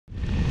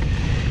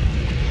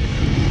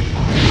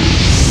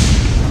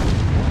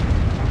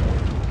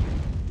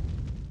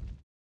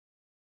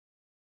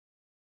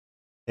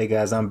Hey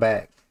guys, I'm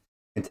back.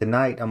 And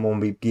tonight I'm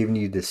going to be giving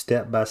you the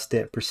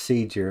step-by-step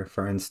procedure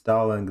for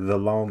installing the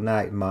Long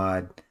Night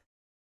mod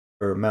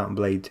for Mountain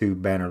Blade 2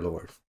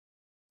 Bannerlord.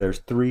 There's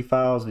 3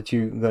 files that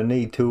you're going to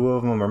need. 2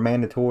 of them are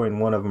mandatory and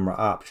 1 of them are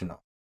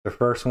optional. The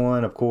first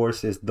one, of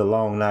course, is the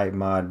Long Night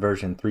mod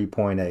version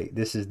 3.8.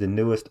 This is the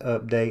newest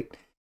update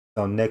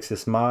on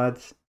Nexus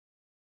Mods.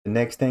 The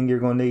next thing you're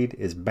going to need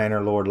is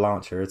Bannerlord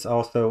Launcher. It's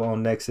also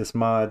on Nexus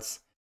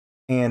Mods,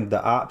 and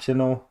the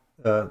optional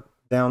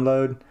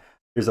download,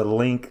 there's a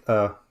link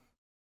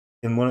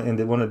in one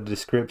of the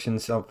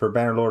descriptions for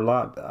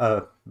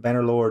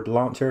Bannerlord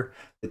Launcher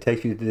that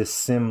takes you to this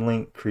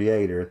Symlink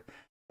creator.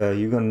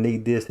 You're going to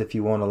need this if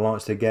you want to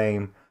launch the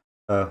game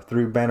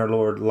through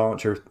Bannerlord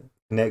Launcher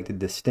connected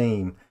to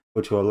Steam,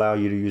 which will allow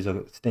you to use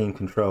a Steam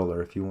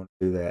controller if you want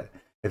to do that.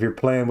 If you're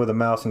playing with a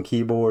mouse and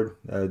keyboard,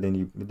 then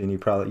you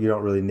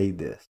don't really need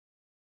this.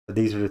 But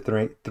these are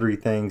the three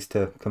things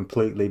to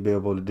completely be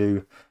able to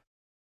do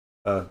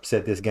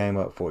set this game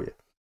up for you.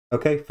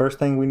 Okay, first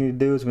thing we need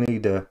to do is we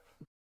need to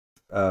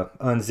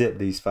unzip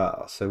these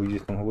files. So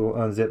we'll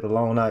unzip the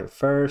Long Night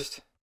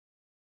first.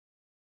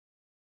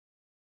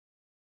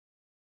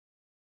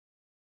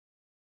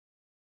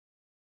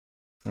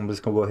 I'm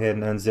just going to go ahead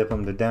and unzip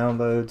them to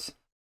downloads.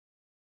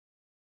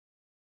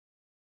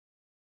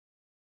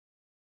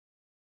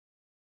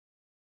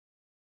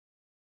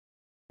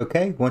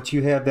 Okay, once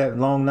you have that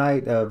Long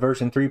Night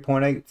version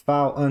 3.8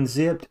 file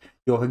unzipped,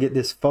 you'll get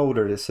this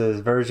folder that says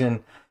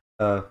version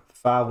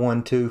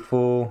 512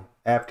 full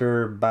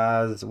after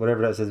buys,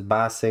 whatever that says,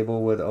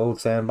 bisable with old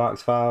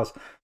sandbox files.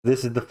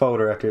 This is the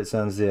folder after it's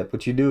unzipped.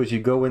 What you do is you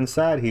go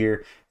inside here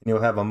and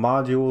you'll have a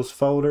modules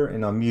folder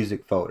and a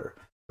music folder.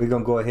 We're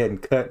going to go ahead and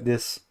cut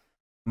this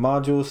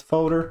modules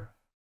folder,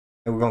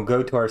 and we're going to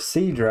go to our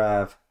C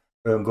drive.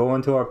 We're going to go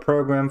into our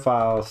program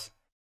files.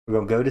 We're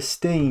going to go to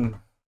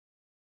Steam.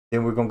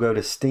 Then we're going to go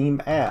to Steam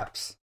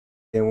Apps.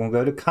 Then we'll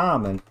go to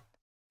Common.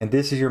 And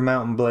this is your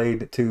Mountain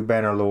Blade 2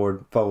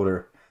 Bannerlord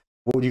folder.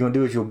 What you're going to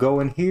do is you'll go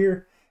in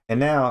here, and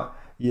now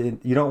you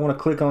don't want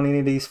to click on any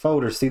of these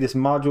folders. See this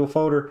module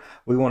folder?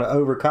 We want to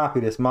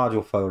overcopy this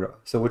module folder.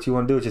 So what you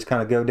want to do is just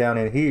kind of go down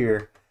in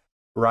here,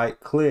 right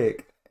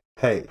click,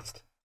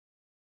 paste.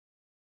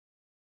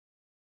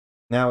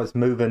 Now it's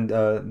moving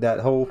that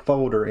whole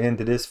folder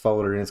into this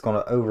folder, and it's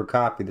going to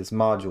overcopy this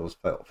modules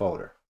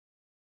folder.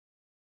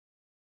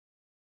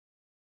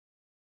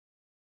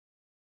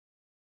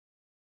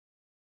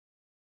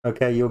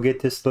 Okay, you'll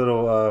get this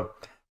little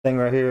thing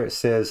right here. It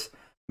says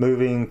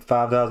moving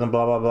 5,000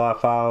 blah blah blah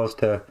files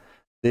to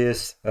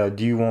this.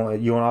 Do you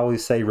want to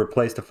always say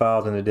replace the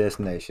files in the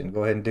destination?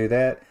 Go ahead and do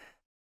that.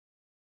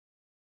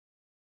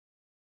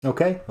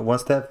 Okay,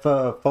 once that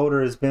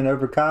folder has been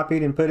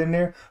overcopied and put in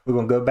there, we're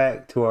going to go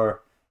back to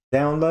our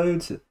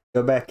downloads,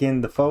 go back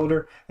in the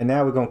folder, and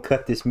now we're going to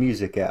cut this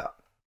music out.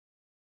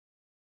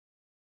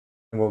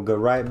 And we'll go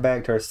right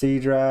back to our C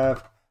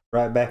drive,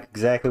 right back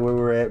exactly where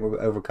we're at.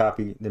 We'll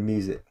overcopy the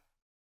music.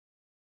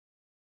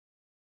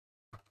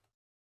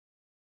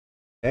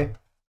 Okay,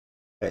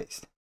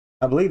 paste.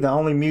 I believe the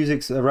only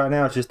music right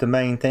now is just the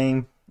main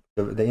theme,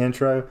 the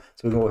intro.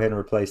 So we'll go ahead and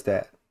replace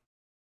that.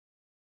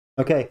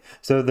 Okay,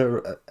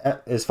 so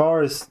as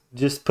far as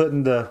just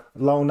putting the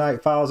Long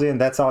Night files in,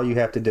 that's all you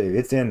have to do.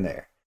 It's in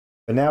there.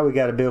 But now we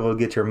got to be able to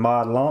get your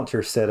mod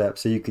launcher set up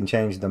so you can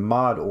change the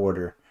mod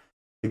order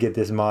to get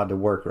this mod to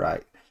work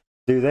right.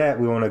 To do that,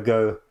 we want to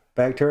go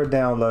back to our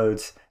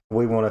downloads.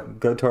 We want to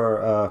go to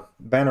our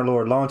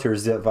Bannerlord Launcher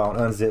zip file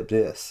and unzip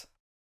this.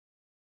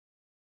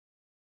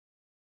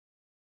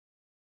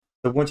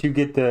 So once you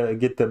get the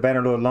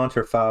Bannerlord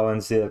Launcher file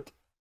unzipped,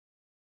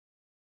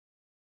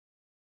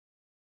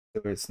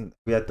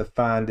 we have to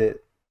find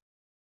it.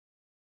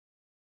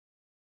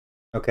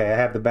 Okay, I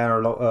have the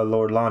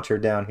Bannerlord Launcher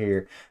down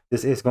here.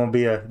 This is going to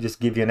be just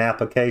give you an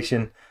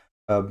application,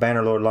 a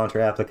Bannerlord Launcher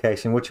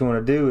application. What you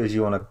want to do is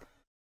you want to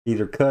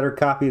either cut or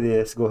copy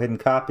this. Go ahead and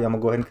copy. I'm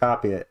going to go ahead and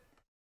copy it.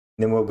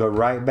 And then we'll go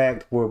right back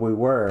to where we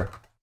were.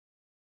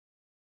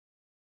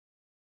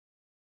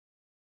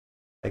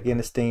 Back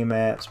into Steam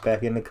Apps,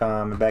 back into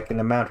Common, back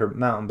into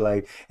Mountain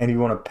Blade. And you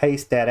want to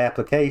paste that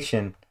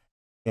application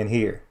in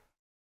here.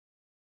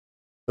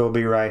 So it'll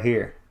be right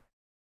here.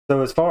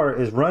 So as far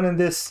as running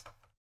this,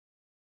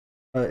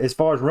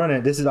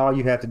 this is all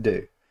you have to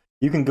do.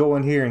 You can go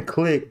in here and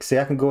click. See,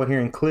 I can go in here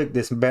and click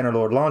this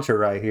Bannerlord Launcher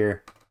right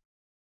here.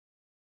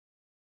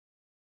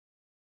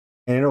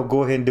 And it'll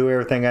go ahead and do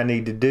everything I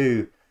need to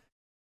do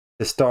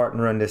to start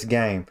and run this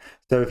game.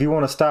 So if you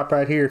want to stop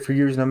right here, if you're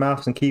using a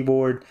mouse and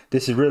keyboard,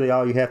 this is really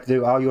all you have to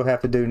do. All you'll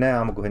have to do now,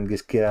 I'm gonna go ahead and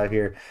just get out of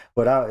here.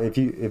 But if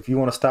you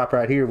want to stop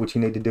right here, what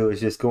you need to do is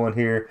just go in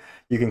here.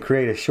 You can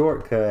create a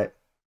shortcut.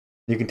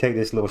 You can take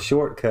this little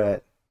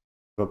shortcut.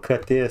 We'll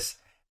cut this,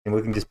 and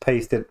we can just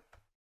paste it.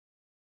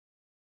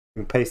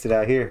 We can paste it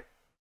out here.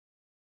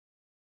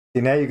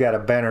 See, now you got a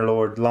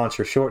Bannerlord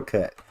Launcher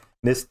shortcut.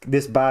 This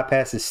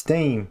bypasses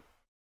Steam.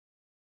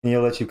 And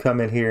it'll let you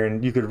come in here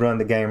and you could run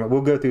the game.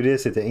 We'll go through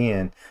this at the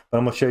end, but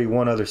I'm going to show you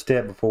one other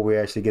step before we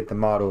actually get the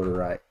mod order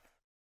right.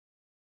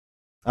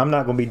 I'm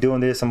not going to be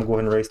doing this. I'm going to go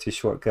ahead and erase this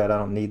shortcut. I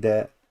don't need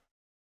that.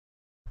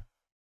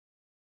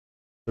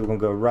 So we're going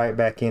to go right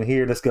back in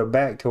here. Let's go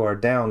back to our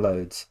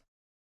downloads.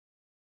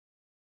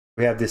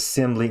 We have this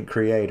Symlink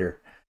creator.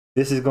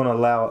 This is going to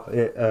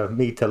allow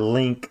me to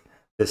link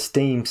the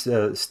Steam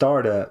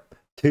startup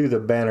to the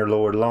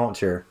Bannerlord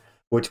Launcher,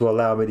 which will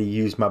allow me to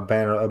use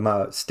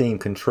my Steam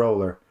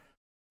controller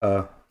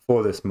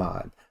for this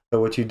mod. So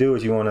what you do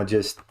is you want to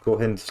just go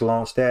ahead and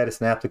launch that. It's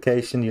an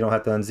application. You don't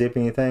have to unzip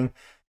anything.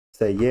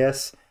 Say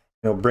yes.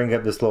 It'll bring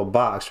up this little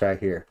box right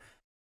here.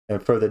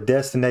 And for the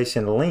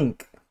destination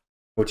link,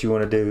 what you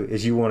want to do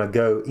is you want to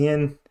go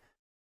in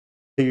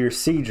to your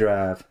C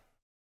drive,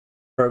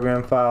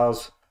 program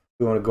files.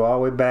 We want to go all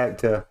the way back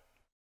to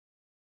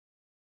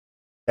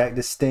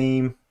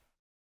Steam.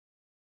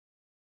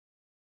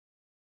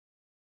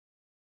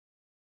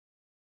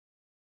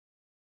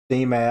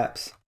 Steam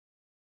apps,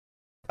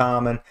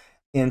 common,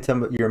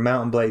 into your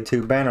Mountain Blade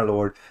 2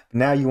 Bannerlord.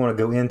 Now you want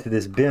to go into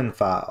this bin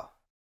file.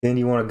 Then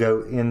you want to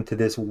go into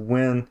this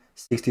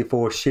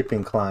Win64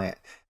 shipping client.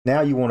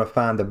 Now you want to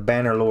find the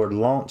Bannerlord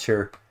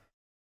Launcher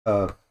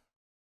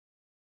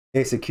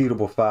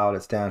executable file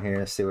that's down here.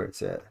 Let's see where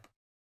it's at.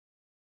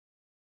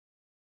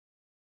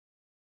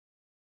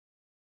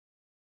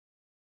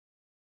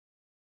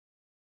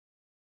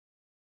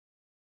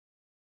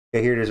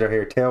 Okay, here it is right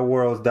here.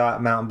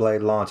 Tailworlds.Mountain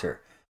Blade Launcher.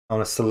 I'm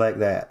going to select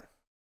that.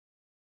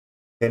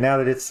 Okay, now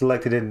that it's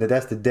selected,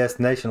 that's the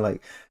destination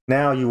link.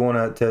 Now you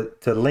want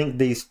to link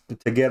these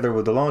together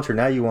with the launcher.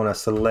 Now you want to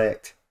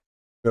select,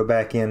 go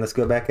back in. Let's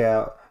go back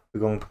out. We're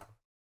going to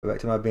go back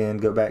to my bin,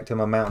 go back to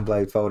my Mountain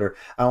Blade folder.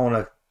 I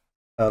want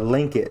to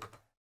link it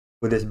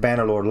with this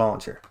Bannerlord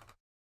Launcher.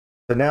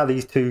 So now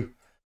these two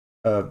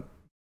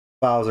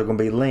files are going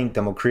to be linked.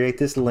 I'm going to create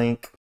this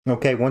link.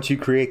 Okay, once you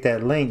create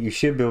that link, you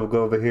should be able to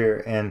go over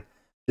here and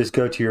just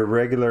go to your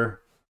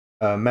regular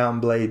Mountain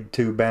Blade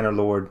 2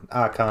 Bannerlord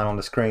icon on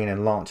the screen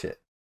and launch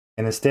it.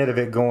 And instead of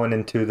it going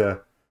into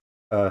the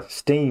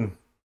Steam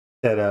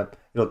setup,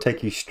 it'll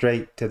take you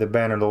straight to the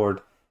Bannerlord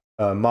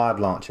mod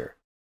launcher.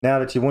 Now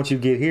that once you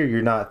get here,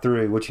 you're not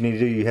through. What you need to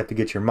do, you have to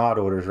get your mod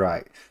orders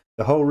right.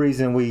 The whole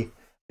reason we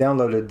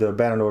downloaded the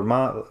Bannerlord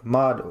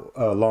mod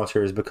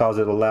launcher is because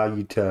it'll allow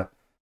you to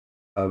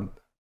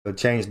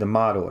change the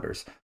mod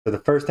orders. So the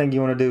first thing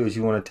you want to do is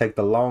you want to take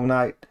the Long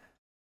Night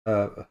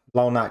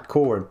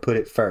core and put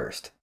it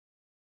first.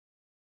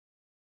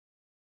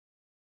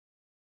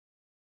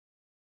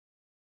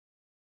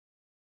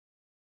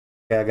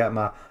 Okay, I got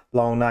my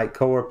Long Night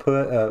core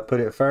put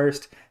it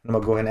first. I'm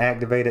gonna go ahead and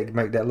activate it,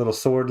 make that little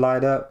sword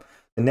light up.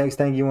 The next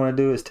thing you want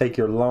to do is take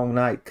your Long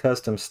Night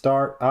custom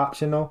start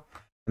optional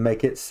and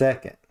make it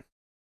second.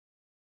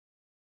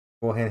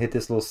 Go ahead and hit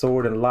this little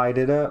sword and light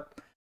it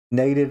up.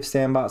 Native,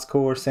 sandbox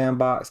core,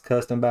 sandbox,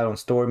 custom battle, and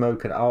story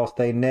mode can all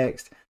stay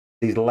next.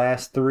 These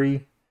last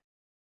three,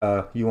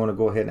 you want to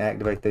go ahead and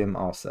activate them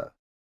also.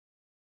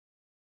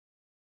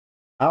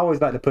 I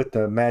always like to put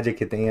the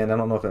magic at the end. I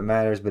don't know if it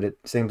matters, but it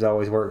seems to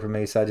always work for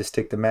me, so I just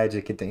stick the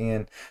magic at the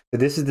end. So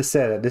this is the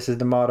setup. This is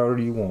the mod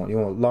order you want. You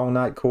want Long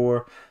Night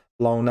core,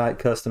 Long Night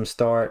custom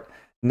start,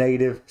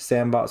 native,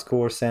 sandbox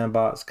core,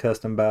 sandbox,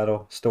 custom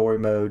battle, story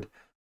mode,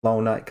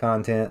 Long Night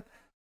content,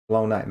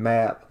 Long Night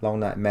map, Long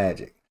Night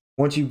magic.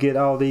 Once you get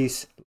all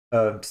these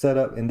set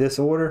up in this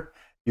order,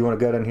 you want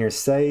to go down here,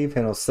 save,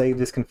 and it'll save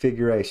this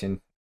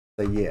configuration.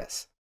 Say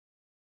yes.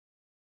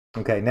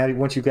 Okay, now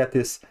once you've got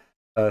this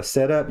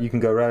set up, you can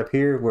go right up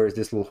here where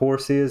this little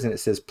horse is, and it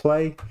says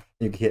play.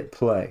 You can hit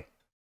play.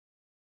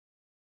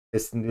 It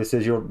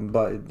says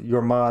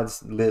your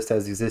mods list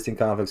has existing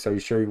conflicts. Are you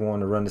sure you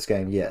want to run this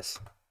game? Yes.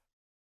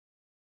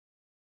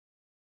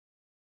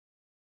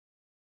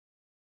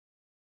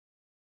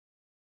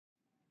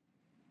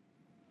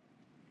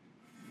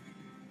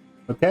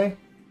 Okay,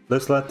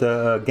 looks like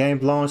the game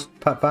launched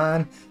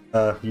fine.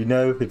 You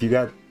know, if you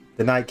got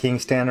the Night King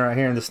standing right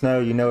here in the snow,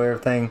 you know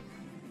everything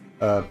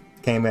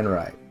came in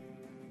right.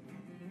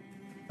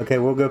 Okay,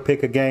 we'll go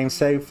pick a game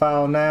save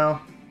file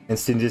now, and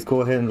just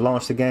go ahead and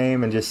launch the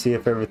game and just see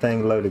if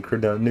everything loaded,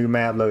 the new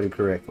map loaded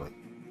correctly.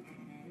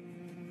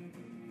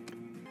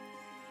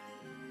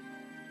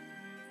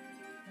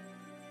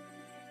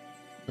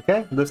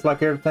 Okay, looks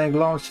like everything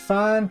launched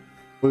fine.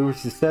 We were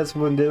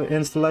successful in the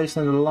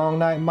installation of the Long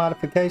Night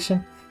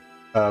modification.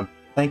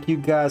 Thank you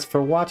guys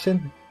for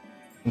watching.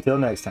 Until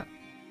next time.